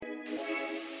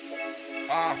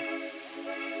Uh,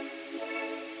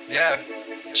 yeah,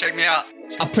 check me out.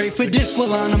 I pray for this one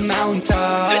on the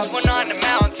mountaintop. This one on the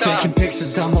mountaintop. Taking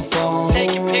pictures on my phone.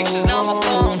 Taking pictures on my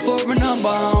phone. For a number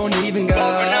I don't even got.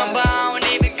 For a number I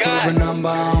don't even got. For a number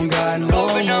I don't got no more.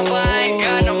 For a number I ain't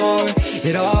got no more.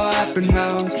 It all happened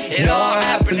how. It all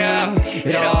happened how.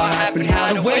 It all happened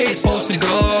how the way it's supposed to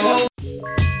go.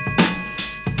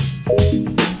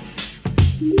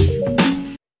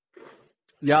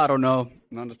 Yeah, I don't know.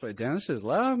 I'm just playing. Damn, this shit's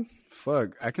loud.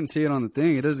 Fuck, I can see it on the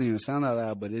thing. It doesn't even sound that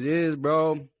loud, but it is,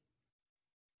 bro.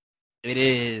 It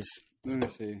is. Let me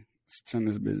see. Let's turn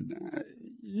this bitch down.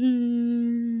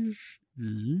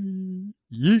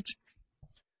 Yeet.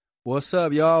 What's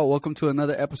up, y'all? Welcome to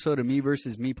another episode of Me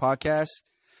versus Me podcast.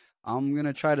 I'm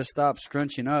gonna try to stop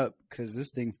scrunching up because this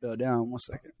thing fell down. 1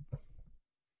 second.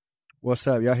 What's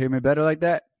up? Y'all hear me better like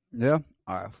that? Yeah?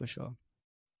 All right, for sure.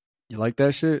 You like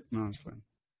that shit? No, I'm just playing.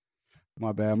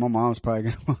 My bad. My mom's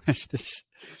probably gonna watch this shit.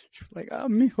 She's like,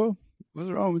 mijo, what's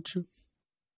wrong with you?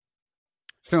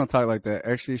 She don't talk like that.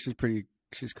 Actually, she's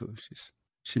cool.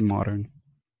 She's modern.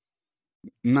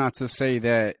 Not to say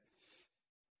that.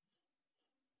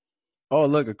 Oh,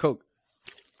 look, a Coke.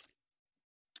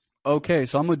 Okay,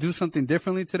 so I'm gonna do something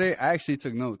differently today. I actually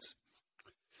took notes.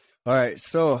 All right,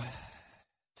 so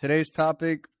today's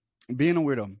topic, being a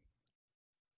weirdo.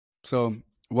 So,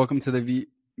 welcome to the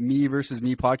Me versus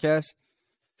Me podcast.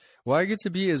 Well, I get to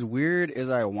be as weird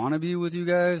as I want to be with you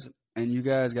guys, and you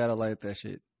guys got to like that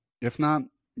shit. If not,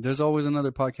 there's always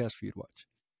another podcast for you to watch.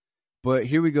 But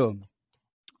here we go.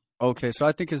 Okay, so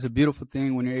I think it's a beautiful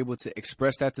thing when you're able to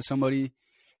express that to somebody,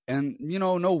 and, you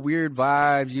know, no weird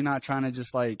vibes. You're not trying to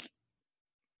just, like,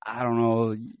 I don't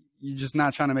know, you're just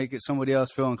not trying to make it somebody else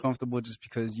feel uncomfortable just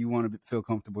because you want to feel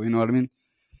comfortable. You know what I mean?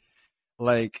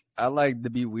 Like, I like to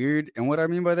be weird. And what I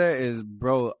mean by that is,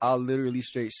 bro, I'll literally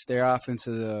straight stare off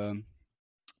into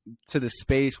the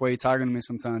space while you're talking to me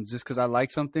sometimes just because I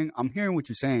like something. I'm hearing what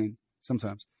you're saying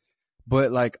sometimes.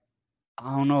 But, like,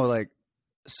 I don't know, like,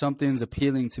 something's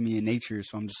appealing to me in nature.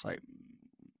 So I'm just like,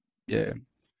 yeah.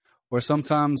 Or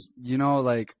sometimes, you know,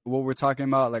 like, what we're talking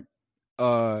about, like,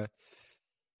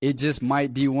 it just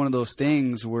might be one of those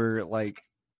things where, like,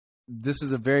 this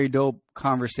is a very dope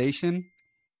conversation.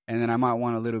 And then I might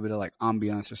want a little bit of, like,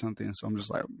 ambiance or something. So I'm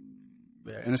just like,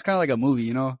 yeah. And it's kind of like a movie,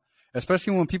 you know?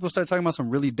 Especially when people start talking about some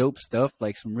really dope stuff,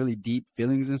 like some really deep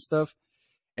feelings and stuff.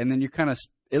 And then you kind of,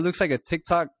 it looks like a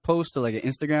TikTok post or like an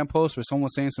Instagram post where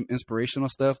someone's saying some inspirational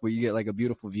stuff where you get, like, a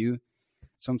beautiful view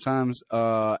sometimes.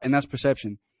 And that's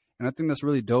perception. And I think that's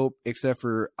really dope, except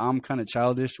for I'm kind of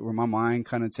childish where my mind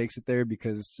kind of takes it there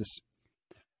because it's just,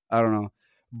 I don't know.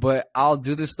 But I'll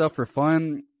do this stuff for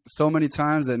fun so many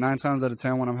times that 9 times out of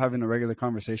 10 when I'm having a regular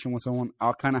conversation with someone,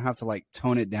 I'll kind of have to, like,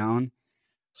 tone it down.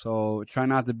 So try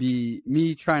not to be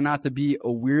a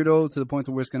weirdo to the point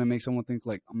to where it's going to make someone think,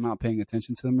 like, I'm not paying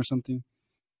attention to them or something.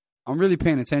 I'm really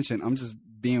paying attention. I'm just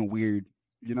being weird,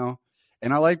 you know?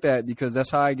 And I like that because that's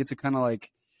how I get to kind of,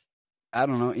 like, I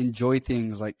don't know, enjoy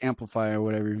things, like amplify or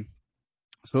whatever.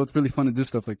 So it's really fun to do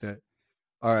stuff like that.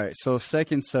 All right, so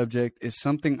second subject is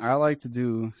something I like to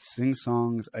do, sing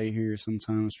songs I hear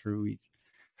sometimes for a week.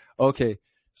 Okay,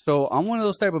 so I'm one of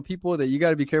those type of people that you got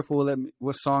to be careful with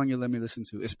what song you let me listen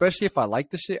to, especially if I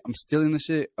like the shit, I'm stealing the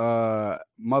shit.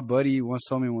 My buddy once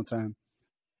told me one time,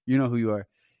 you know who you are.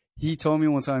 He told me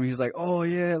one time, he's like, oh,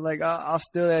 yeah, like, I'll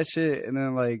steal that shit. And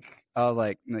then, like, I was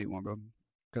like, no, you won't, bro,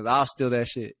 because I'll steal that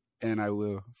shit. And I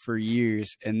will for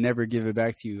years and never give it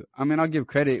back to you. I mean, I'll give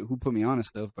credit who put me on and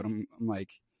stuff, but I'm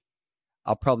like,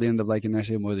 I'll probably end up liking that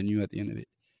shit more than you at the end of it.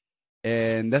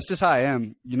 And that's just how I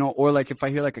am, you know, or like if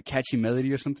I hear like a catchy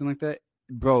melody or something like that,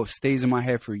 bro, stays in my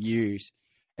head for years.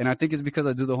 And I think it's because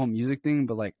I do the whole music thing,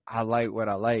 but like I like what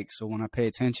I like. So when I pay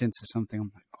attention to something,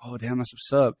 I'm like, oh, damn, that's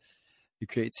what's up. The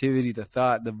creativity, the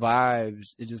thought, the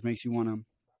vibes, it just makes you want to,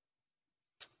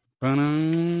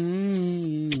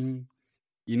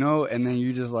 you know, and then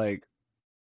you just like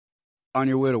on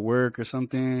your way to work or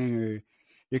something, or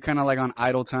you're kind of like on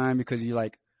idle time because you're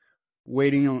like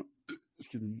waiting in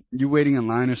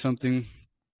line or something.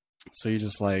 So you're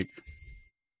just like,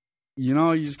 you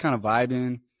know, you're just kind of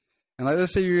vibing. And like,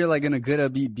 let's say you're like in a good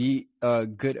upbeat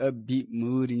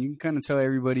mood, and you can kind of tell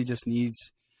everybody just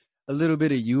needs a little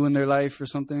bit of you in their life or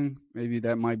something. Maybe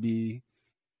that might be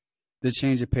the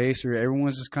change of pace, or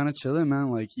everyone's just kind of chilling,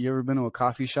 man. Like, you ever been to a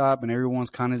coffee shop and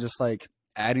everyone's kind of just like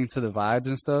adding to the vibes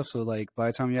and stuff? So like by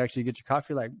the time you actually get your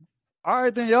coffee, like, all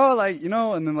right then, yo, like, you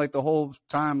know, and then like the whole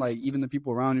time, like even the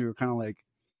people around you are kind of like,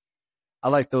 I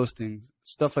like those things.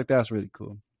 Stuff like that's really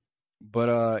cool.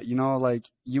 But you know, like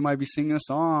you might be singing a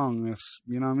song,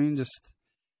 you know what I mean? Just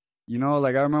You know,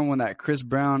 like I remember when that Chris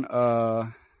Brown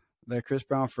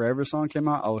Forever song came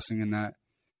out, I was singing that.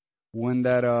 When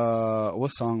that what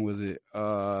song was it?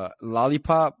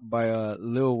 Lollipop by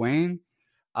Lil Wayne,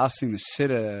 I was singing the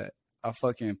shit out of that. I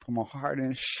fucking put my heart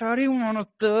in. Shawty wanna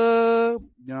thug.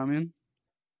 You know what I mean?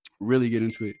 Really get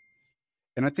into it.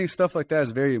 And I think stuff like that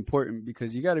is very important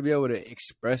because you got to be able to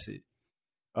express it.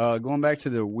 Going back to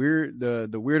the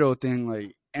weirdo thing,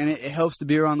 like, and it helps to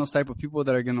be around those type of people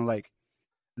that are gonna like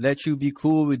let you be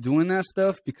cool with doing that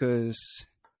stuff because,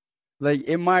 like,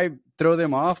 it might throw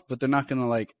them off, but they're not gonna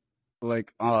like,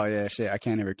 oh yeah, shit, I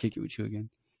can't ever kick it with you again.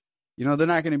 You know, they're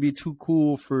not gonna be too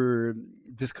cool for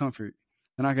discomfort.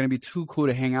 They're not gonna be too cool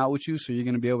to hang out with you, so you're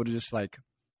gonna be able to just like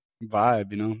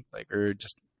vibe, you know, like, or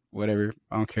just whatever.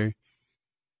 I don't care,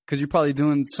 because you're probably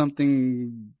doing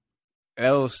something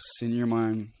else in your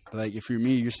mind. Like if you're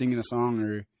me, you're singing a song,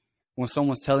 or when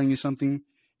someone's telling you something,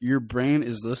 your brain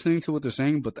is listening to what they're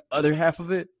saying, but the other half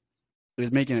of it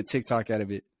is making a TikTok out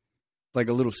of it, like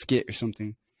a little skit or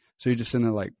something. So you're just sitting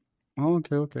there like, oh,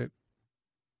 okay.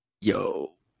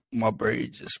 Yo, my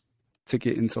brain just took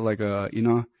it into like a, you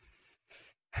know,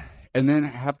 and then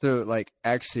have to like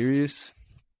act serious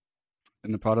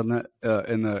in the product that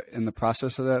in the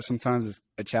process of that. Sometimes it's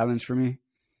a challenge for me,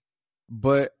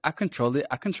 but I control it.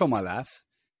 I control my laughs.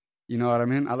 You know what I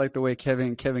mean? I like the way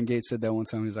Kevin Gates said that one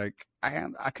time. He's like,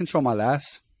 I control my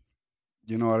laughs.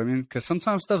 You know what I mean? Because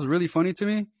sometimes stuff's really funny to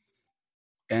me,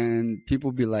 and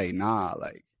people be like, nah,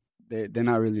 like they're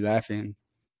not really laughing.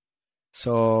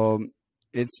 So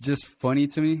it's just funny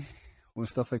to me when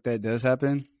stuff like that does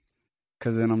happen,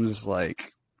 because then I'm just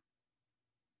like,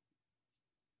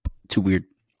 too weird.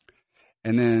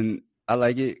 And then I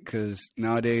like it because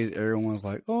nowadays everyone's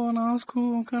like, oh, no, it's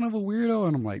cool. I'm kind of a weirdo.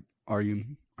 And I'm like, are you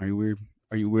weird?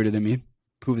 Are you weirder than me?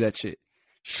 Prove that shit.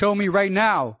 Show me right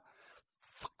now.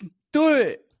 Fucking do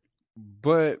it.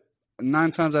 But 9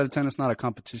 times out of 10, it's not a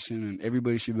competition, and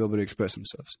everybody should be able to express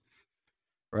themselves.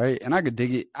 Right? And I could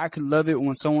dig it. I could love it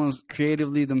when someone's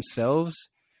creatively themselves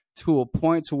to a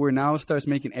point to where now it starts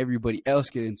making everybody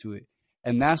else get into it.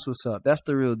 And that's what's up. That's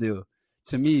the real deal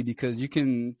to me, because you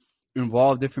can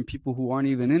involve different people who aren't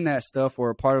even in that stuff or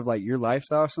a part of like your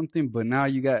lifestyle or something, but now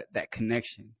you got that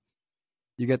connection.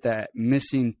 You got that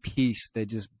missing piece that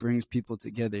just brings people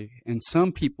together. And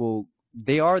some people,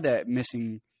 they are that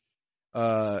missing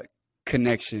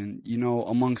connection, you know,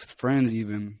 amongst friends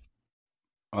even.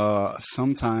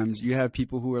 Sometimes you have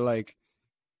people who are like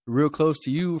real close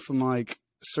to you from like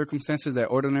circumstances that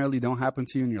ordinarily don't happen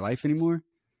to you in your life anymore.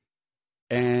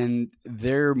 And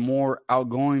they're more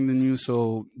outgoing than you,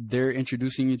 so they're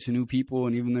introducing you to new people.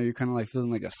 And even though you're kind of like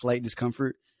feeling like a slight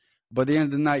discomfort, but at the end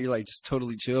of the night, you're like just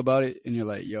totally chill about it. And you're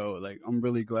like, yo, like, I'm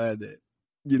really glad that,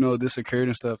 you know, this occurred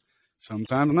and stuff.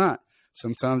 Sometimes not.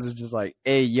 Sometimes it's just like,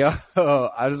 hey, yo,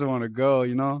 I just want to go,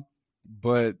 you know.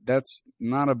 But that's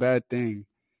not a bad thing,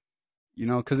 you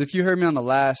know, because if you heard me on the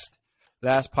last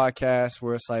podcast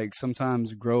where it's like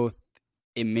sometimes growth,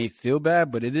 it may feel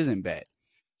bad, but it isn't bad.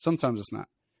 Sometimes it's not.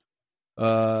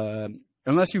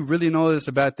 Unless you really know it's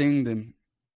a bad thing, then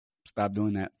stop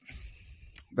doing that.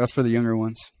 That's for the younger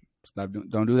ones.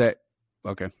 Don't do that.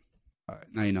 Okay. All right.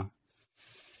 Now you know.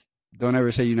 Don't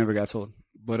ever say you never got told.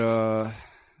 But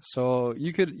so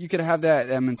you could have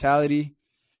that mentality,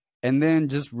 and then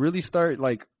just really start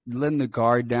like letting the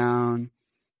guard down,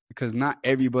 because not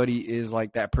everybody is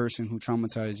like that person who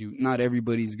traumatized you. Not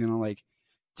everybody's gonna like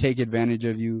take advantage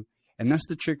of you. And that's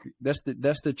the trick. That's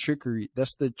the trickery.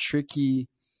 That's the tricky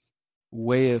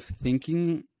way of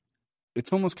thinking.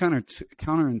 It's almost kind of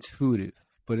counterintuitive,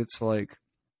 but it's like,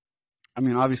 I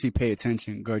mean, obviously pay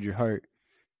attention, guard your heart,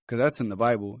 because that's in the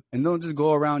Bible. And don't just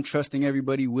go around trusting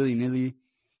everybody willy-nilly.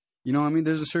 You know what I mean?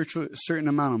 There's a certain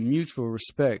amount of mutual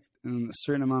respect and a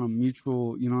certain amount of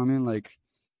mutual, you know what I mean? Like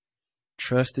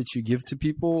trust that you give to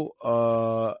people,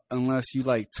 unless you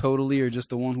like totally are just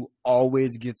the one who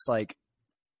always gets like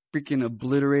freaking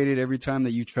obliterated every time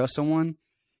that you trust someone,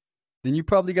 then you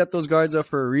probably got those guards up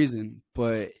for a reason.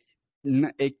 But you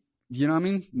know what I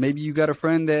mean? Maybe you got a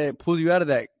friend that pulls you out of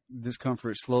that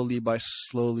discomfort slowly by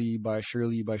surely,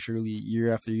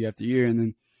 year after year after year, and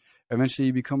then eventually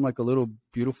you become like a little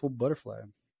beautiful butterfly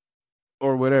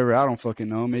or whatever. I don't fucking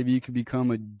know. Maybe you could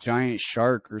become a giant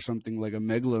shark or something, like a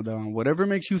megalodon. Whatever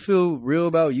makes you feel real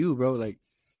about you, bro. Like,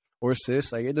 or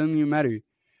sis, like it doesn't even matter.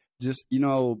 Just, you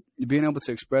know, being able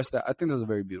to express that, I think that's a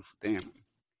very beautiful thing.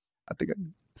 I think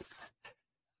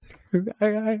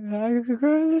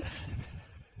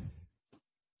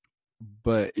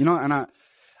but, you know, and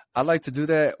I like to do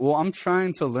that. Well, I'm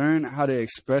trying to learn how to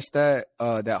express that,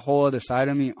 that whole other side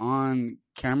of me on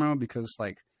camera, because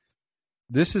like,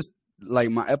 this is like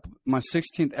my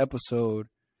 16th episode.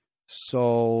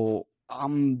 So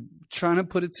I'm trying to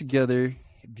put it together,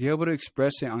 be able to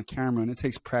express it on camera, and it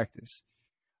takes practice.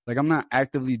 Like, I'm not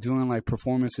actively doing like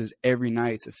performances every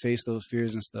night to face those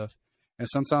fears and stuff. And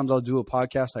sometimes I'll do a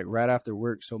podcast like right after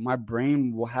work. So my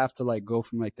brain will have to like go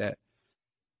from like that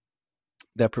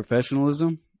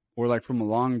professionalism, or like from a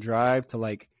long drive to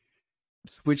like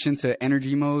switch into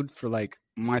energy mode for like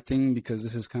my thing, because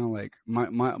this is kind of like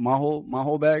my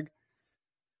whole bag.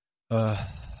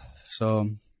 So,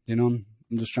 you know,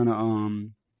 I'm just trying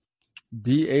to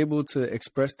be able to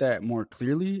express that more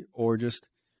clearly, or just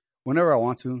whenever I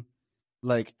want to,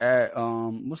 like at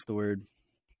what's the word?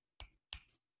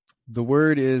 The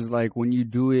word is like when you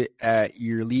do it at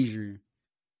your leisure,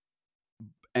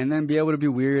 and then be able to be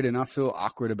weird and not feel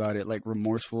awkward about it, like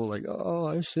remorseful, like, oh,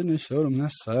 I shouldn't have showed him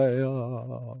that side.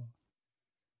 Oh.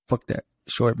 Fuck that.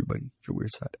 Show everybody your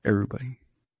weird side. Everybody.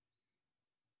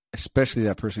 Especially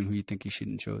that person who you think you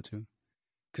shouldn't show it to.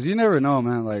 Because you never know,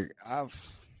 man. Like, I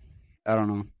don't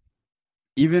know.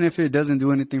 Even if it doesn't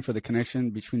do anything for the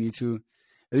connection between you two,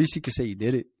 at least you could say you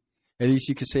did it. At least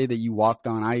you could say that you walked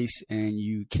on ice and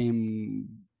you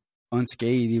came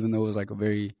unscathed, even though it was like a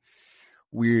very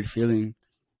weird feeling.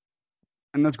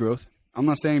 And that's growth. I'm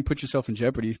not saying put yourself in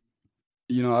jeopardy.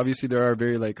 You know, obviously there are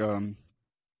very like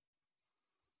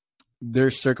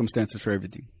there's circumstances for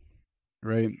everything,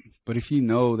 right? But if you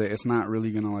know that it's not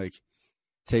really gonna like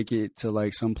take it to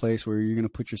like some place where you're gonna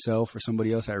put yourself or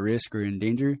somebody else at risk or in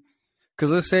danger, because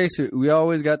let's face it, we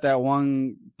always got that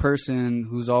one person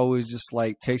who's always just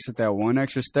like takes it that one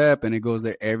extra step, and it goes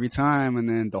there every time, and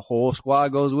then the whole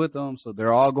squad goes with them, so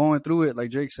they're all going through it,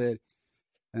 like Drake said.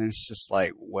 And it's just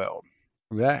like, well,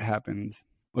 that happened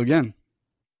again.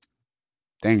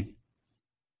 Dang.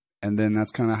 And then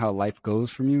that's kind of how life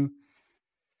goes from you.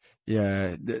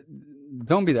 Yeah.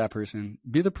 Don't be that person.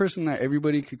 Be the person that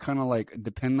everybody could kind of like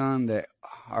depend on, that,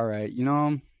 all right, you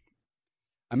know,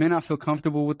 I may not feel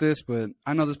comfortable with this, but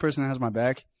I know this person has my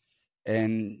back.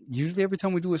 And usually every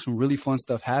time we do it, some really fun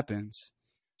stuff happens.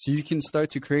 So you can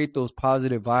start to create those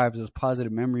positive vibes, those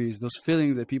positive memories, those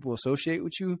feelings that people associate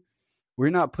with you. We're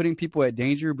not putting people at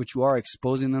danger, but you are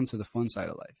exposing them to the fun side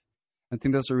of life. I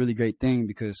think that's a really great thing,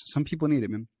 because some people need it,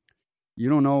 man. You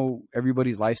don't know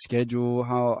everybody's life schedule,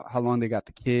 how long they got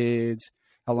the kids,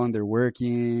 how long they're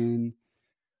working,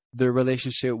 their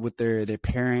relationship with their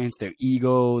parents, their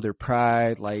ego, their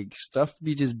pride, like stuff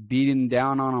be just beating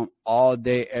down on them all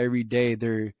day, every day.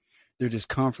 Their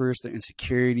discomforts, their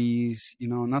insecurities, you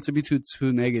know, not to be too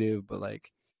negative, but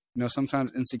like, you know,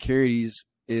 sometimes insecurities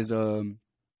is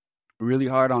really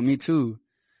hard on me too.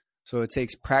 So it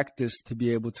takes practice to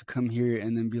be able to come here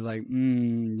and then be like,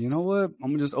 you know what? I'm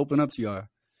going to just open up to y'all.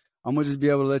 I'm going to just be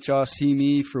able to let y'all see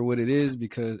me for what it is,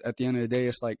 because at the end of the day,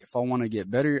 it's like, if I want to get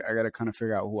better, I got to kind of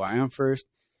figure out who I am first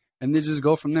and then just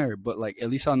go from there. But like, at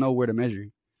least I'll know where to measure.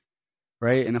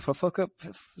 Right. And if I fuck up,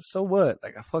 so what?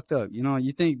 Like, I fucked up. You know,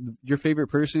 you think your favorite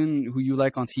person who you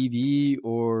like on TV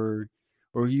or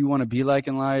who you want to be like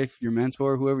in life, your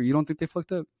mentor, whoever, you don't think they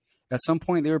fucked up? At some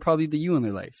point, they were probably the you in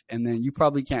their life. And then you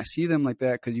probably can't see them like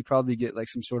that, because you probably get like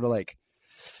some sort of like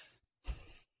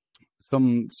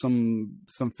some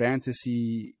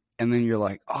fantasy. And then you're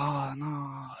like, oh,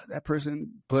 no, that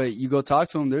person. But you go talk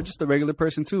to them. They're just a regular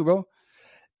person too, bro.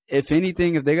 If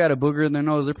anything, if they got a booger in their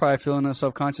nose, they're probably feeling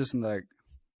self-conscious and like,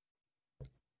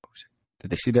 oh, shit,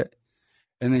 did they see that?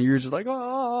 And then you're just like,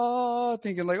 oh,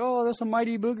 thinking like, oh, that's a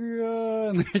mighty booger.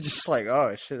 And they're just like,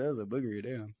 oh, shit, that was a booger.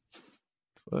 Damn.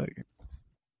 Fuck.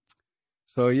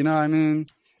 So, you know what I mean?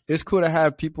 It's cool to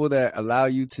have people that allow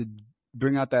you to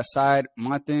bring out that side.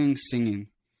 My thing, singing,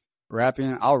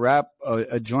 rapping. I'll rap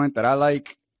a joint that I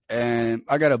like. And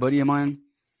I got a buddy of mine.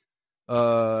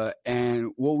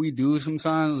 And what we do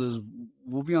sometimes is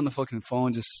we'll be on the fucking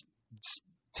phone just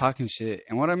talking shit.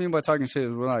 And what I mean by talking shit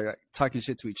is we're like talking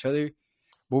shit to each other,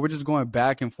 but we're just going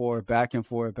back and forth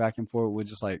with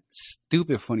just like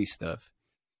stupid funny stuff.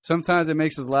 Sometimes it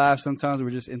makes us laugh. Sometimes we're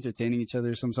just entertaining each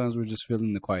other. Sometimes we're just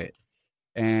feeling the quiet.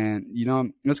 And, you know,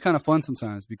 it's kind of fun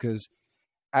sometimes, because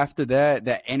after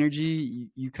that energy,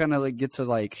 you kind of like get to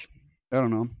like, I don't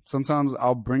know. Sometimes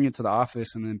I'll bring it to the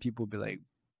office and then people will be like,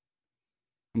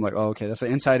 I'm like, oh, okay, that's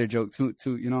an insider joke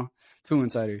too, you know, too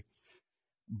insider.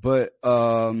 But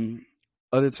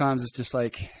other times it's just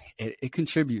like it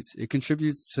contributes. It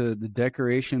contributes to the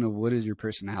decoration of what is your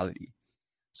personality.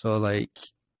 So like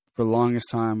for the longest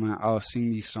time, I'll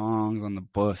sing these songs on the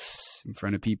bus in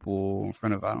front of people, in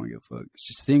front of, I don't give a fuck.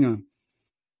 Just sing them.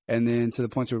 And then to the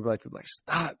point where people like,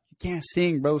 stop, you can't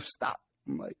sing, bro, stop.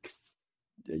 I'm like,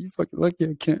 yeah, you fucking lucky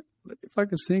I can't. Like, if I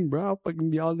could sing, bro, I'll fucking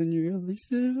be all in your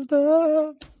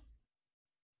ear.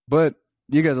 But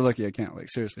you guys are lucky I can't. Like,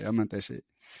 seriously, I meant that shit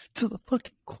to the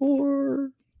fucking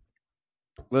core.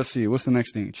 Let's see. What's the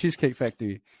next thing? Cheesecake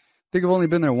Factory. I think I've only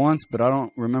been there once, but I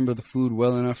don't remember the food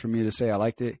well enough for me to say I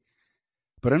liked it.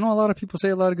 But I know a lot of people say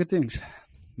a lot of good things.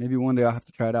 Maybe one day I'll have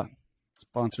to try it out.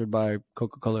 Sponsored by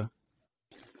Coca-Cola.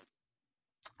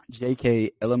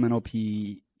 JK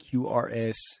LMNOP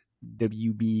QRS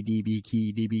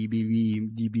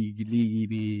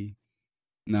WBDBKDBBDBDB.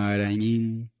 Know what I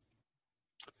mean?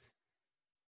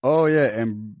 Oh, yeah,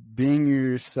 and being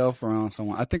yourself around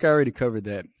someone. I think I already covered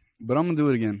that, but I'm going to do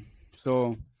it again.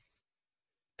 So,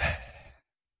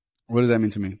 what does that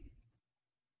mean to me?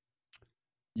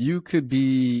 You could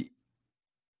be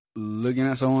looking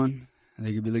at someone, and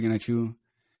they could be looking at you.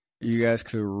 You guys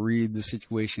could read the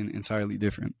situation entirely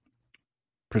different.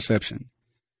 Perception.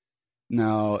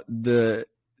 Now, the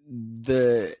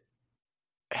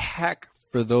hack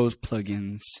for those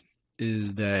plugins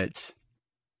is that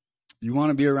you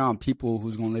want to be around people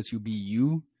who's going to let you be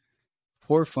you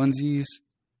for funsies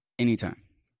anytime.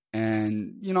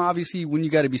 And, you know, obviously when you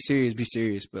got to be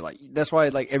serious. But like, that's why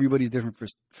like everybody's different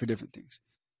for different things.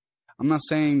 I'm not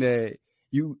saying that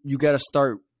you got to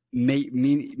start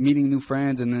meeting new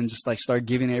friends and then just like start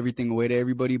giving everything away to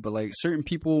everybody. But like certain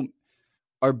people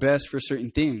are best for certain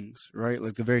things, right?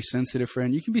 Like the very sensitive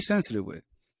friend you can be sensitive with.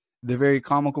 The very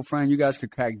comical friend, you guys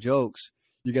could crack jokes.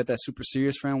 You got that super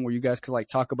serious friend where you guys could like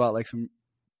talk about like some,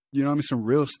 you know what I mean, some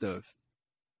real stuff.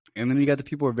 And then you got the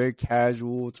people who are very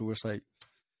casual to where it's like,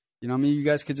 you know what I mean, you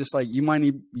guys could just like, you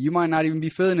might not even be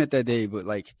feeling it that day, but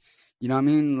like, you know what I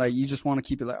mean? Like you just want to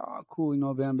keep it like, oh, cool, you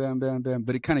know, bam, bam, bam, bam.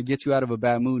 But it kind of gets you out of a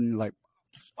bad mood and you're like,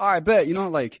 all right, bet, you know,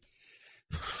 like,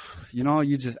 you know,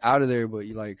 you just out of there, but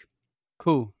you're like,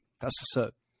 cool, that's what's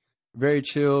up. Very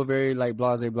chill, very like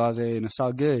blase, and it's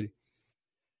all good.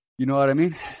 You know what I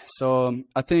mean? So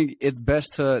I think it's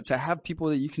best to have people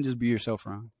that you can just be yourself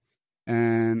around.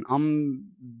 And I'm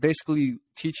basically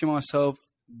teaching myself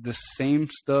the same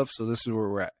stuff, so this is where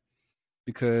we're at.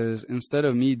 Because instead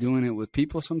of me doing it with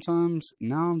people sometimes,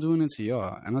 now I'm doing it to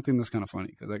y'all. And I think that's kind of funny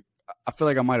because like I feel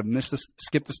like I might have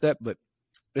skipped a step, but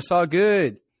it's all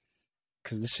good.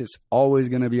 Because this shit's always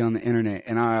going to be on the internet.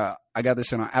 And I got this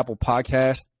shit on Apple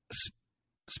Podcast,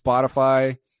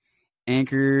 Spotify,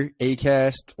 Anchor,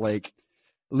 Acast. Like,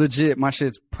 legit, my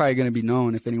shit's probably going to be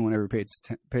known if anyone ever pays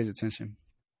attention.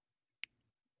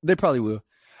 They probably will.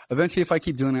 Eventually, if I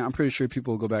keep doing it, I'm pretty sure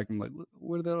people will go back and be like,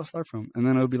 where did that all start from? And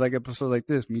then it'll be like episodes like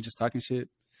this, me just talking shit,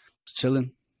 just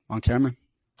chilling on camera,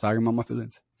 talking about my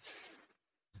feelings.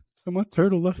 So my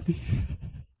turtle left me.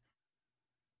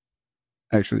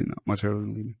 Actually, no, my turtle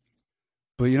didn't leave me.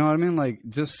 But you know what I mean? Like,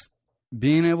 just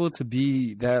being able to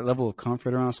be that level of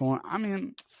comfort around someone. I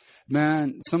mean,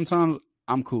 man, sometimes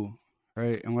I'm cool,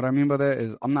 right? And what I mean by that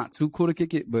is I'm not too cool to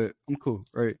kick it, but I'm cool,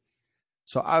 right?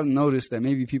 So I've noticed that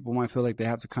maybe people might feel like they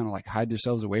have to kind of like hide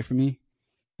themselves away from me.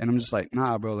 And I'm just like,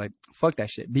 nah, bro, like, fuck that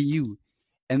shit. Be you.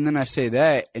 And then I say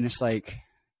that, and it's like,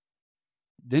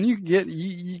 then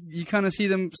you kind of see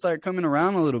them start coming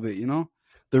around a little bit, you know?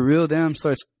 The real them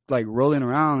starts like rolling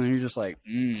around, and you're just like,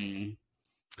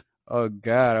 oh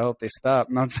God, I hope they stop.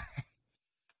 No,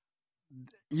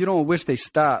 you don't wish they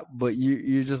stop, but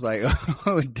you're just like,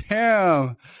 oh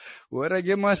damn, what'd I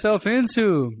get myself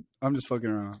into? I'm just fucking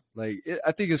around. Like,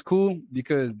 I think it's cool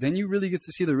because then you really get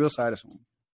to see the real side of someone.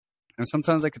 And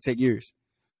sometimes that could take years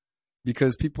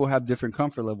because people have different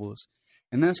comfort levels.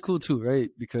 And that's cool too, right?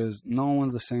 Because no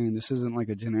one's the same. This isn't like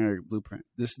a generic blueprint.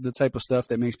 This is the type of stuff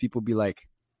that makes people be like,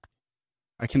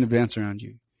 I can advance around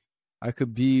you. I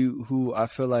could be who I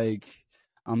feel like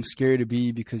I'm scared to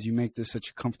be because you make this such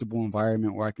a comfortable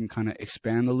environment where I can kind of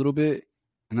expand a little bit.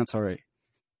 And that's all right.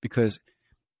 Because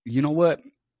you know what?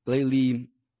 Lately,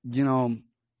 you know,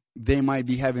 they might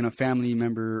be having a family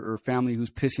member or family who's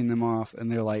pissing them off.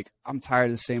 And they're like, I'm tired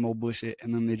of the same old bullshit.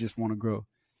 And then they just want to grow.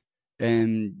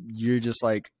 And you're just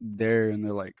like there and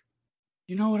they're like,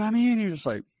 you know what I mean? You're just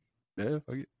like, yeah,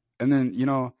 fuck it. And then, you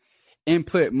know,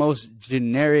 input most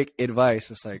generic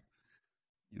advice. It's like,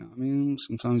 you know what I mean?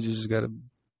 Sometimes you just got to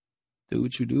do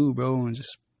what you do, bro, and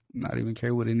just not even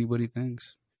care what anybody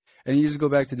thinks. And you just go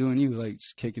back to doing you, like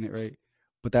just kicking it, right?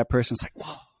 But that person's like,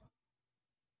 whoa,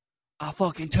 I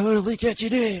fucking totally get you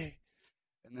there.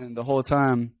 And then the whole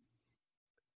time,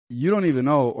 you don't even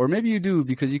know, or maybe you do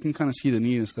because you can kind of see the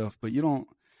need and stuff, but you don't,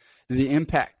 the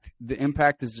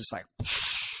impact is just like,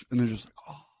 and they're just like,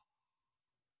 oh.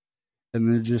 And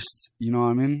they're just, you know what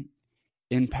I mean?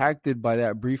 Impacted by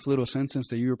that brief little sentence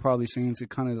that you were probably saying to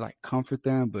kind of like comfort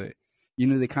them, but you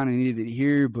know, they kind of needed it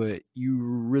here, but you were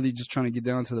really just trying to get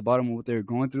down to the bottom of what they were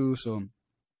going through. So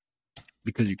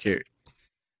because you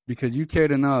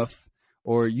cared enough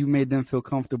or you made them feel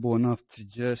comfortable enough to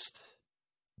just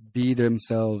be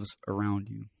themselves around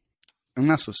you. And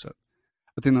that's what's up.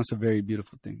 I think that's a very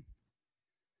beautiful thing.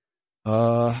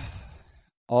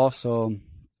 Also,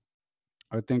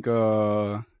 I think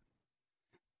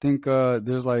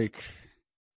there's like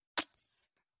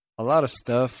a lot of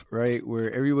stuff, right,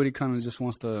 where everybody kind of just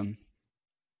wants to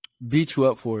beat you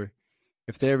up for.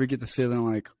 If they ever get the feeling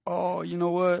like, oh, you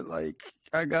know what, like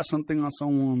I got something on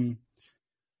someone.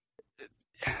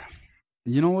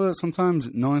 You know what? Sometimes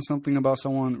knowing something about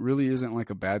someone really isn't like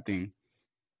a bad thing.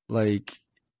 Like,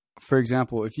 for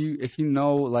example, if you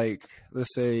know, like,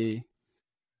 let's say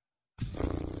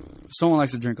someone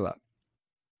likes to drink a lot,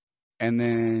 and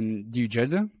then do you judge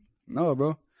them? No,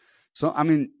 bro. So I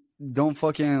mean, don't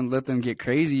fucking let them get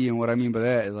crazy. And what I mean by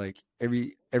that is like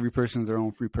every person's their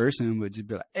own free person, but just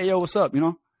be like, hey, yo, what's up? You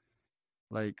know,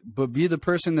 like, but be the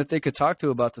person that they could talk to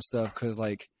about the stuff, because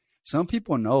like some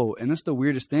people know, and it's the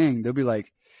weirdest thing. They'll be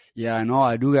like, yeah, I know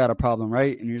I do got a problem,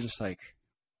 right? And you're just like,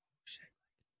 shit.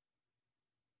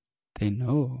 They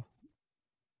know.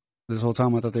 This whole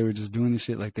time I thought they were just doing this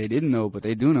shit like they didn't know, but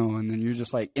they do know. And then you're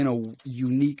just like in a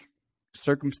unique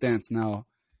circumstance now,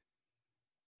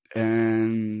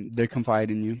 and they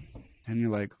confide in you, and you're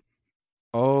like,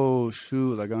 oh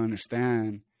shoot, like I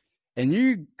understand. And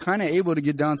you're kind of able to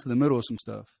get down to the middle of some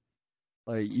stuff.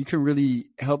 Like you can really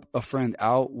help a friend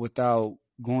out without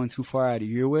going too far out of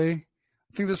your way.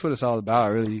 I think that's what it's all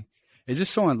about, really. It's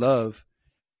just showing love.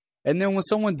 And then when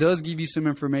someone does give you some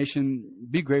information,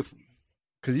 be grateful.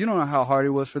 Because you don't know how hard it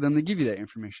was for them to give you that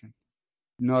information.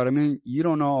 You know what I mean? You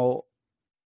don't know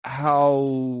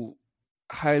how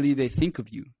highly they think of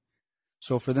you.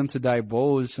 So for them to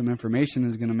divulge some information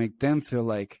is going to make them feel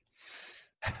like,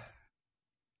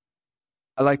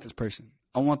 I like this person.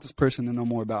 I want this person to know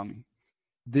more about me.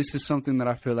 This is something that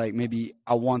I feel like maybe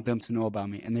I want them to know about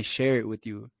me. And they share it with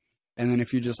you. And then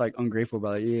if you're just like ungrateful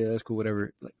about it, yeah, that's cool,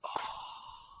 whatever. Like, oh,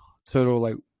 total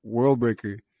like world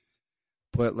breaker.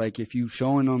 But like if you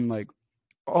showing them like,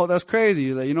 oh, that's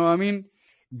crazy. Like, you know what I mean?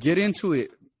 Get into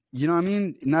it. You know what I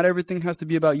mean? Not everything has to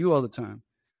be about you all the time.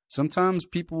 Sometimes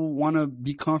people want to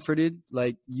be comforted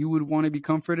like you would want to be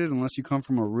comforted unless you come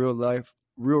from a real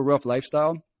rough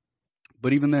lifestyle.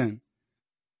 But even then,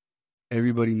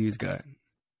 everybody needs God.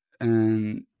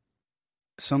 And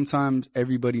sometimes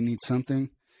everybody needs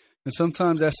something. And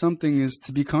sometimes that something is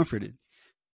to be comforted.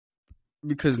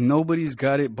 Because nobody's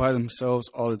got it by themselves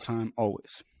all the time,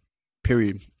 always.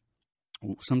 Period.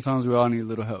 Sometimes we all need a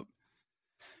little help.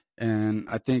 And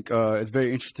I think it's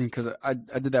very interesting because I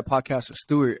did that podcast with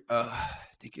Stuart. I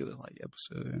think it was like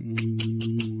episode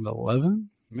 11,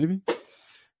 maybe.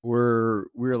 Where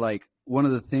we're like, one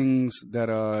of the things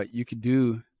that you could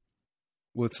do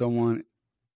with someone,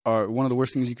 or one of the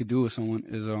worst things you could do with someone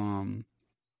is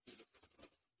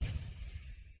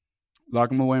lock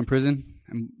them away in prison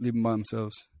and leave them by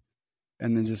themselves,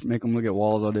 and then just make them look at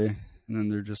walls all day, and then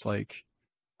they're just like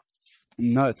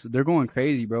nuts. They're going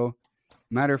crazy, bro.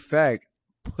 Matter of fact,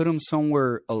 put them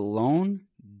somewhere alone,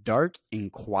 dark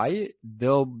and quiet.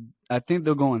 I think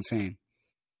they'll go insane,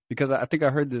 because I think I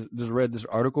heard read this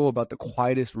article about the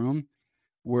quietest room,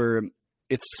 where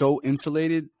it's so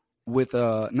insulated with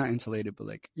not insulated, but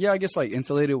like, yeah, I guess like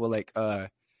insulated with like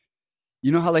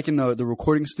you know how like in the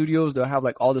recording studios they'll have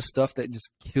like all the stuff that just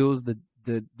kills the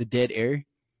dead air.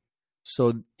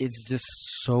 So it's just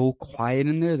so quiet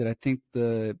in there that I think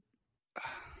let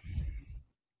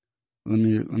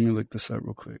me look this up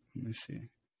real quick. Let me see,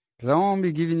 because I don't want to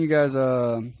be giving you guys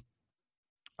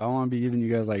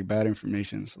like bad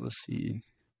information. So let's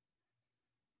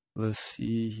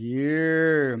see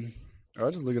here. Oh,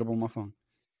 I'll just look it up on my phone.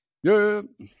 Yeah.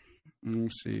 Let me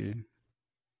see.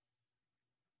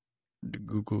 The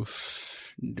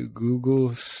Googles.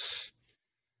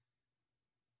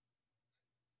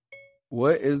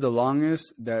 What is the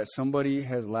longest that somebody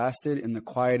has lasted in the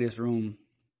quietest room?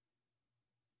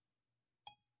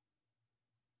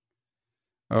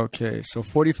 Okay, so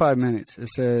 45 minutes. It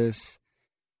says,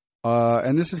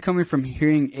 and this is coming from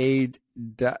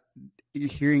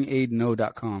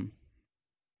hearingaidno.com.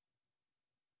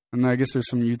 And I guess there's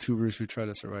some YouTubers who try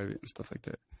to survive it and stuff like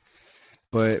that.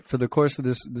 But for the course of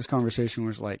this conversation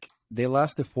was like, they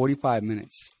lasted 45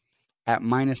 minutes at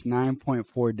minus 9.4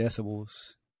 decibels.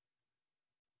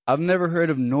 I've never heard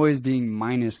of noise being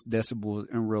minus decibels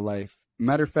in real life.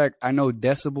 Matter of fact, I know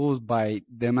decibels by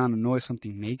the amount of noise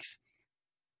something makes,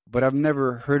 but I've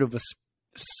never heard of a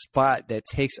spot that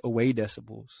takes away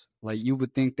decibels. Like you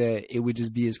would think that it would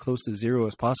just be as close to zero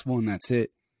as possible and that's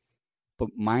it.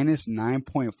 But minus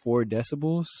 9.4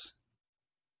 decibels?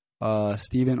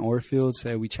 Stephen Orfield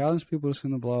said, we challenge people to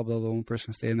listen to blah, blah, blah. One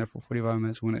person staying there for 45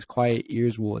 minutes. When it's quiet,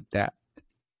 ears will adapt.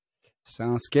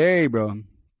 Sounds scary, bro.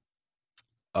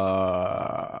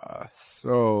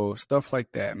 So stuff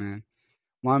like that, man.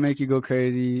 Might make you go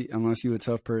crazy unless you're a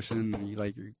tough person. And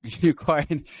you're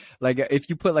quiet. Like if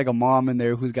you put like a mom in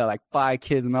there who's got like 5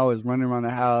 kids and always running around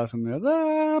the house and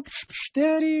they're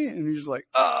steady, and you're just like,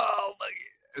 oh my,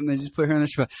 and they just put her in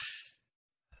the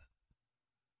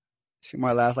she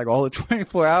might last like all the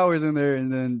 24 hours in there,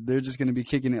 and then they're just gonna be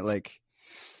kicking it like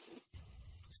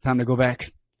it's time to go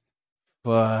back.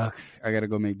 Fuck, I gotta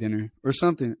go make dinner or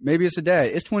something. Maybe it's a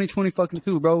dad. It's 2020 fucking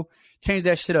 2, bro. Change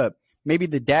that shit up. Maybe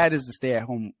the dad is the stay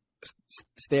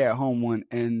at home one,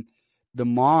 and the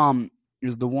mom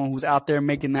is the one who's out there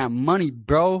making that money,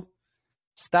 bro.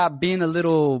 Stop being a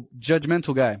little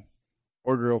judgmental guy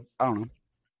or girl. I don't know.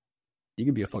 You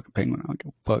could be a fucking penguin. I don't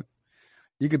give a fuck.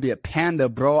 You could be a panda,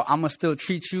 bro. I'ma still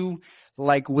treat you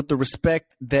like with the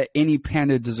respect that any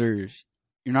panda deserves.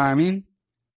 You know what I mean?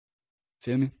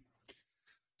 Feel me?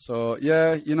 So,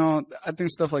 yeah, I think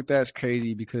stuff like that is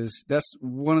crazy because that's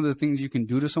one of the things you can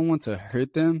do to someone to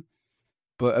hurt them.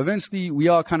 But eventually, we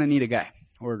all kind of need a guy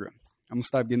or a girl. I'm going to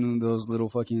stop getting those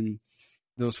little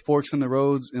those forks in the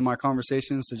roads in my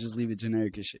conversations to just leave it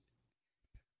generic as shit.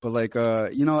 But,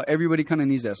 everybody kind of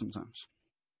needs that sometimes.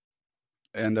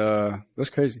 And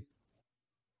that's crazy.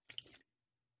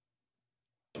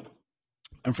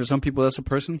 And for some people, that's a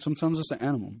person. Sometimes it's an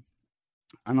animal.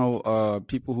 I know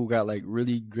people who got like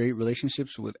really great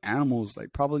relationships with animals,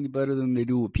 like probably better than they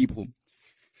do with people.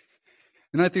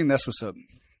 And I think that's what's up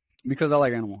because I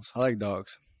like animals. I like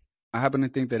dogs. I happen to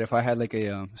think that if I had like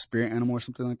a spirit animal or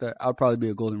something like that, I'd probably be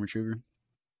a golden retriever.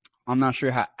 I'm not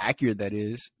sure how accurate that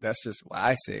is. That's just what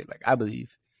I say. Like I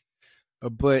believe.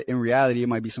 But in reality, it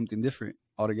might be something different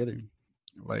altogether.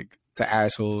 Like to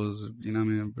assholes, you know what I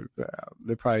mean?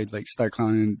 They probably like start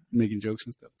clowning and making jokes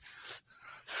and stuff.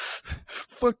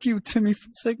 Fuck you, Timmy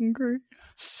from 2nd grade.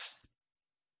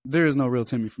 There is no real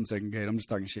Timmy from 2nd grade. I'm just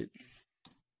talking shit.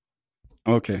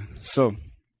 Okay, so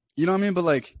you know what I mean?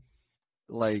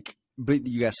 But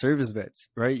you got service vets,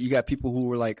 right? You got people who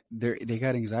were like they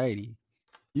got anxiety.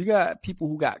 You got people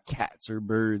who got cats or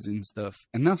birds and stuff,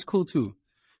 and that's cool too.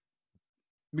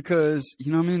 Because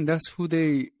you know what I mean? That's who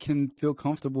they can feel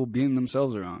comfortable being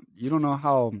themselves around. You don't know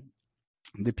how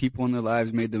the people in their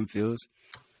lives made them feel.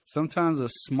 Sometimes a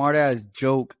smart-ass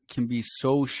joke can be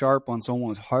so sharp on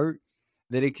someone's heart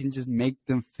that it can just make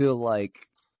them feel like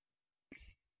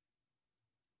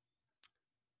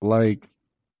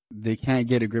they can't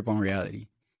get a grip on reality.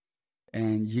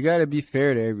 And you got to be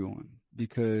fair to everyone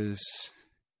because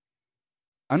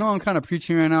I know I'm kind of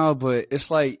preaching right now, but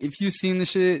it's like if you've seen the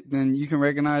shit, then you can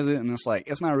recognize it. And it's like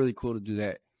it's not really cool to do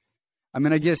that. I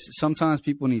mean, I guess sometimes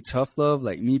people need tough love.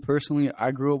 Like me personally,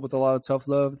 I grew up with a lot of tough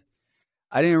love.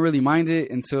 I didn't really mind it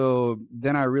until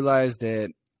then I realized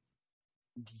that,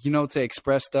 to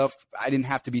express stuff, I didn't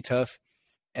have to be tough.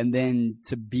 And then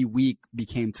to be weak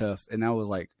became tough. And that was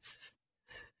like,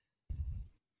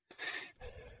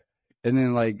 and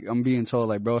then like, I'm being told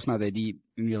like, bro, it's not that deep.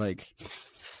 And you're like,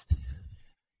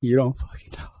 you don't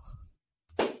fucking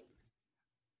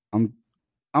know.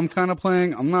 I'm kind of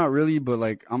playing. I'm not really, but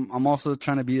like, I'm also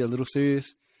trying to be a little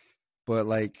serious. But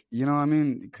like, you know what I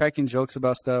mean? Cracking jokes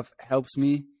about stuff helps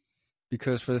me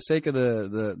because for the sake of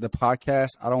the podcast,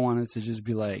 I don't want it to just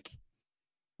be like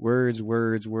words.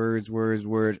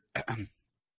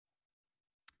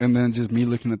 And then just me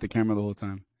looking at the camera the whole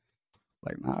time.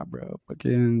 Like, nah, bro,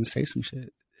 fucking say some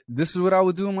shit. This is what I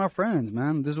would do with my friends,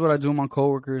 man. This is what I do with my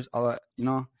coworkers.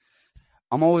 I'm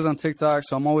always on TikTok,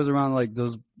 so I'm always around like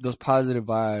those positive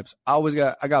vibes.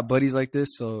 I got buddies like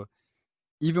this, so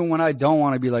even when I don't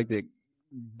want to be like that,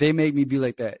 they make me be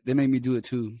like that. They make me do it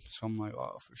too. So I'm like,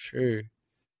 oh, for sure.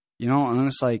 And then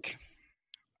it's like,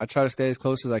 I try to stay as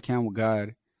close as I can with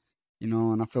God,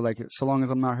 and I feel like so long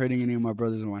as I'm not hurting any of my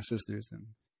brothers or my sisters, then,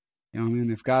 you know what I mean?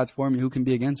 If God's for me, who can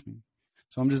be against me?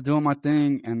 So I'm just doing my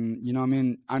thing. And, you know what I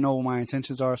mean? I know what my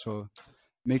intentions are. So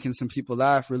making some people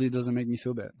laugh really doesn't make me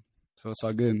feel bad. So it's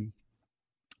all good.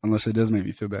 Unless it does make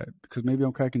me feel bad. Because maybe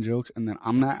I'm cracking jokes and then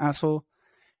I'm that asshole.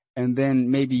 And then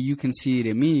maybe you can see it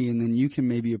in me, and then you can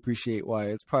maybe appreciate why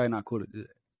it's probably not cool to do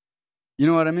that. You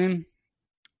know what I mean?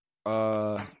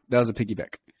 That was a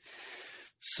piggyback.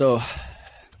 So,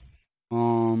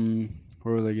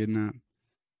 where was I getting at?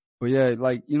 But yeah,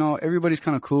 like, everybody's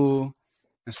kind of cool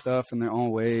and stuff in their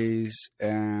own ways.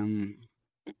 And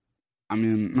I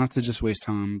mean, not to just waste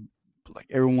time, but like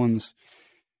everyone's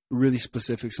really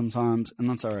specific sometimes, and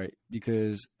that's all right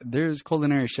because there's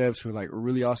culinary chefs who are like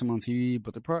really awesome on TV,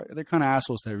 but they're kind of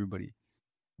assholes to everybody.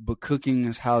 but cooking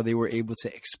is how they were able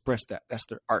to express that. That's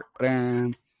their art.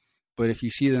 But if you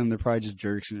see them, they're probably just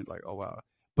jerks and it's like, oh wow.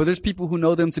 But there's people who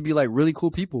know them to be like really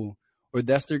cool people, or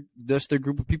that's their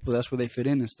group of people. That's where they fit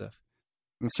in and stuff.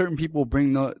 And certain people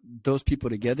bring those people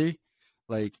together.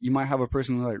 Like you might have a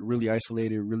person who's like really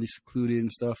isolated, really secluded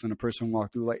and stuff, and a person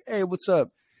walk through like, hey, what's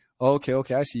up? Oh,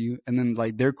 okay, I see you. And then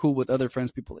like they're cool with other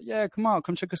friends, people like, yeah, come out,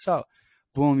 come check us out.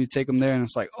 Boom, you take them there, and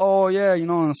it's like, oh yeah,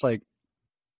 and it's like,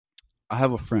 I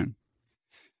have a friend.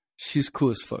 She's cool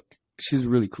as fuck. She's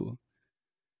really cool.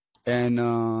 And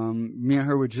me and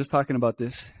her were just talking about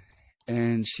this,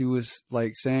 and she was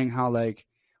like saying how like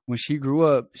when she grew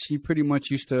up, she pretty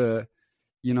much used to,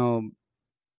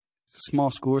 small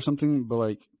school or something, but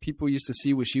like people used to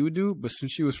see what she would do, but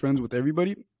since she was friends with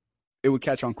everybody, it would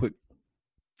catch on quick.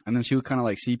 And then she would kind of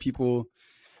like see people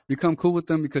become cool with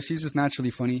them because she's just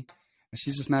naturally funny and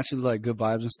she's just naturally like good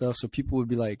vibes and stuff. So people would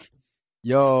be like,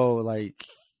 yo, like,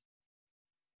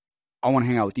 I want to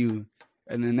hang out with you.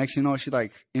 And then next thing you know, she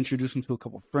like introduced them to a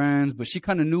couple friends, but she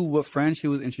kind of knew what friends she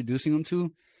was introducing them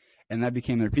to. And that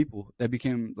became their people. That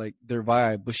became like their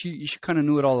vibe. But she kind of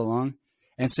knew it all along.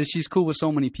 And since she's cool with so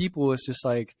many people, it's just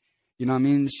like, you know what I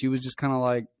mean? She was just kind of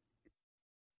like,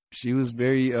 she was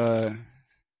very, it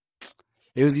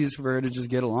was easy for her to just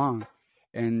get along.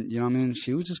 And, you know what I mean?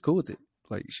 She was just cool with it.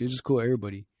 Like, she was just cool with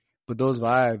everybody. But those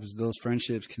vibes, those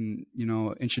friendships can,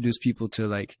 introduce people to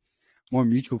like more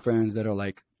mutual friends that are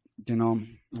like,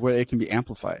 where it can be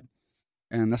amplified.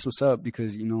 And that's what's up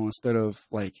because, instead of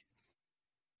like,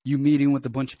 you meeting with a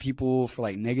bunch of people for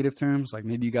like negative terms, like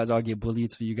maybe you guys all get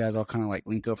bullied, so you guys all kind of like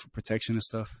link up for protection and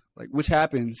stuff, like which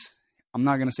happens. I'm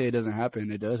not gonna say it doesn't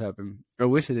happen. It does happen. I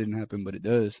wish it didn't happen, but it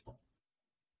does.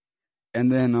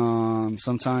 And then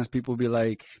sometimes people be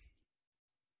like,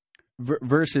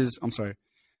 so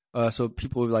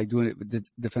people be like doing it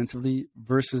defensively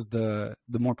versus the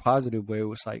more positive way. It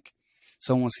was like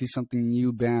someone sees something in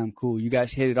you, bam, cool. You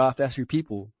guys hit it off. That's your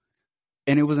people.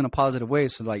 And it was in a positive way.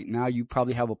 So like now you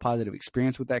probably have a positive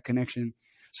experience with that connection.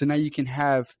 So now you can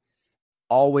have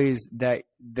always that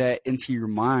into your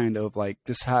mind of like,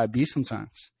 this is how it be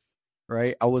sometimes,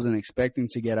 right? I wasn't expecting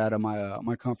to get out of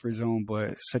my comfort zone,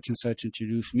 but such and such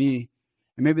introduced me,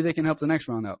 and maybe they can help the next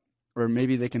round out, or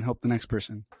maybe they can help the next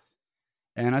person.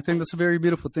 And I think that's a very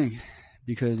beautiful thing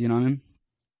because, you know what I mean?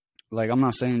 Like, I'm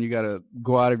not saying you got to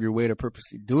go out of your way to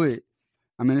purposely do it.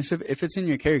 I mean, if it's in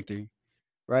your character,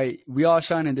 right? We all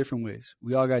shine in different ways.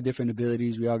 We all got different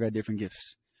abilities. We all got different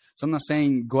gifts. So I'm not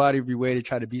saying go out of your way to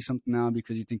try to be something now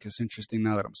because you think it's interesting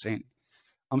now that I'm saying it.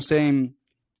 I'm saying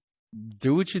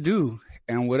do what you do,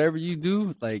 and whatever you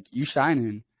do, like, you shine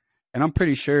in. And I'm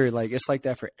pretty sure like it's like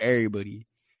that for everybody.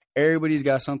 Everybody's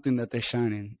got something that they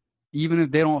shine in. Even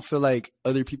if they don't feel like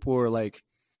other people are like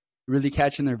really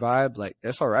catching their vibe, like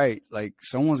that's all right. Like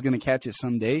someone's going to catch it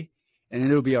someday and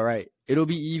it'll be all right. It'll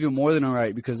be even more than all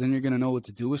right because then you're going to know what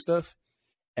to do with stuff,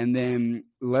 and then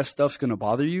less stuff's going to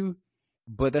bother you.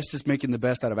 But that's just making the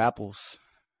best out of apples,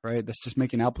 right? That's just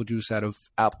making apple juice out of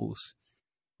apples,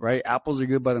 right? Apples are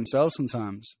good by themselves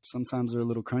sometimes. Sometimes they're a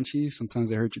little crunchy. Sometimes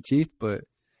they hurt your teeth, but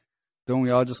don't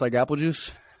we all just like apple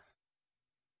juice?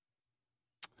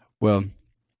 Well,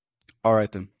 all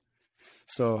right then.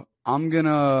 So I'm going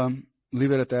to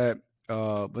leave it at that.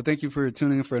 But thank you for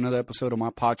tuning in for another episode of my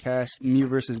podcast, Me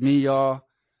Versus Me, y'all.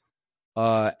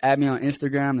 Add me on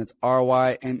Instagram. That's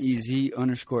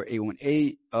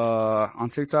RYMEZ_818. On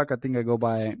TikTok, I think I go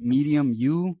by Medium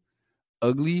U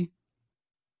Ugly.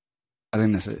 I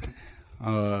think that's it.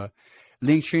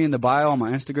 Linktree in the bio on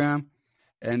my Instagram.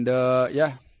 And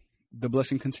yeah, the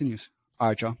blessing continues. All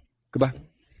right, y'all. Goodbye.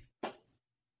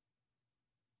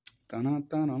 I told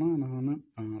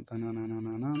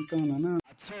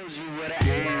you what I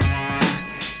am on.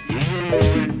 You hear me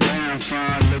where I'm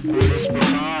from. Look what it's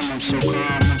become. I'm so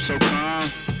calm, I'm so calm.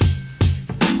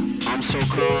 I'm so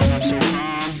calm, I'm so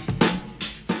calm.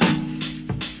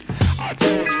 I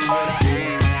told you what I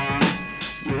am on.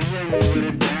 You hear me with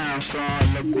it down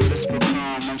from. Look what it's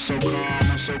become. I'm so calm,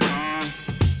 I'm so calm.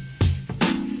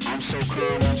 I'm so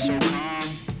calm, I'm so calm.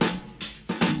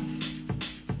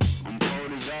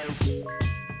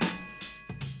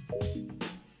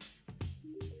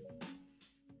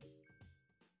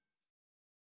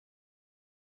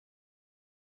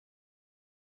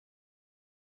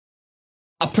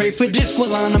 I pray for this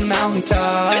one on the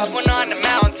mountaintop. This one on the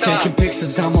mountaintop. Taking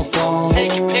pictures on my phone.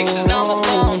 Taking pictures on my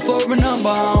phone. For a number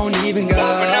I don't even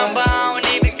got.